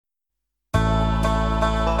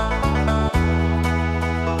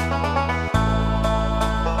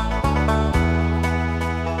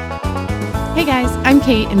Hey guys, I'm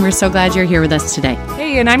Kate, and we're so glad you're here with us today.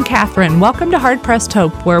 Hey, and I'm Catherine. Welcome to Hard Pressed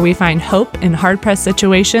Hope, where we find hope in hard-pressed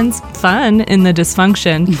situations, fun in the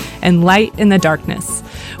dysfunction, and light in the darkness.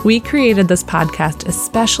 We created this podcast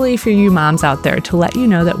especially for you moms out there to let you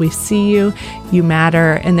know that we see you, you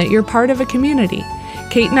matter, and that you're part of a community.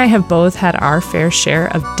 Kate and I have both had our fair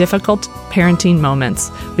share of difficult parenting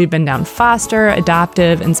moments. We've been down foster,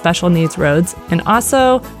 adoptive, and special needs roads, and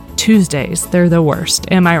also Tuesdays. They're the worst.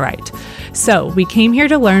 Am I right? So we came here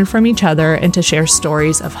to learn from each other and to share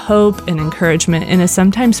stories of hope and encouragement in a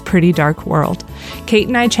sometimes pretty dark world. Kate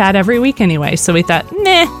and I chat every week anyway, so we thought,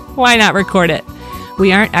 why not record it?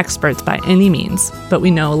 We aren't experts by any means, but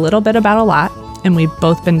we know a little bit about a lot, and we've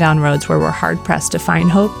both been down roads where we're hard-pressed to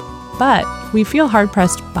find hope, but we feel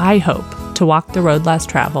hard-pressed by hope to walk the road less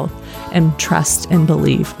traveled and trust and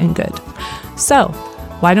believe in good. So,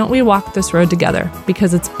 why don't we walk this road together?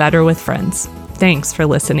 Because it's better with friends. Thanks for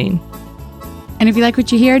listening. And if you like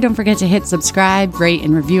what you hear, don't forget to hit subscribe, rate,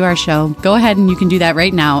 and review our show. Go ahead and you can do that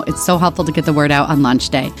right now. It's so helpful to get the word out on launch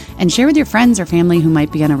day. And share with your friends or family who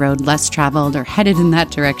might be on a road less traveled or headed in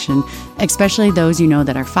that direction, especially those you know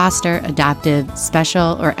that are foster, adoptive,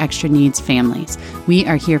 special, or extra needs families. We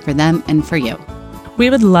are here for them and for you. We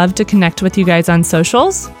would love to connect with you guys on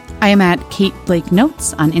socials. I am at Kate Blake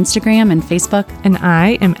Notes on Instagram and Facebook. And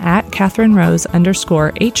I am at Catherine Rose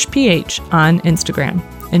 _HPH on Instagram.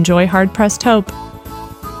 Enjoy Hard Pressed Hope.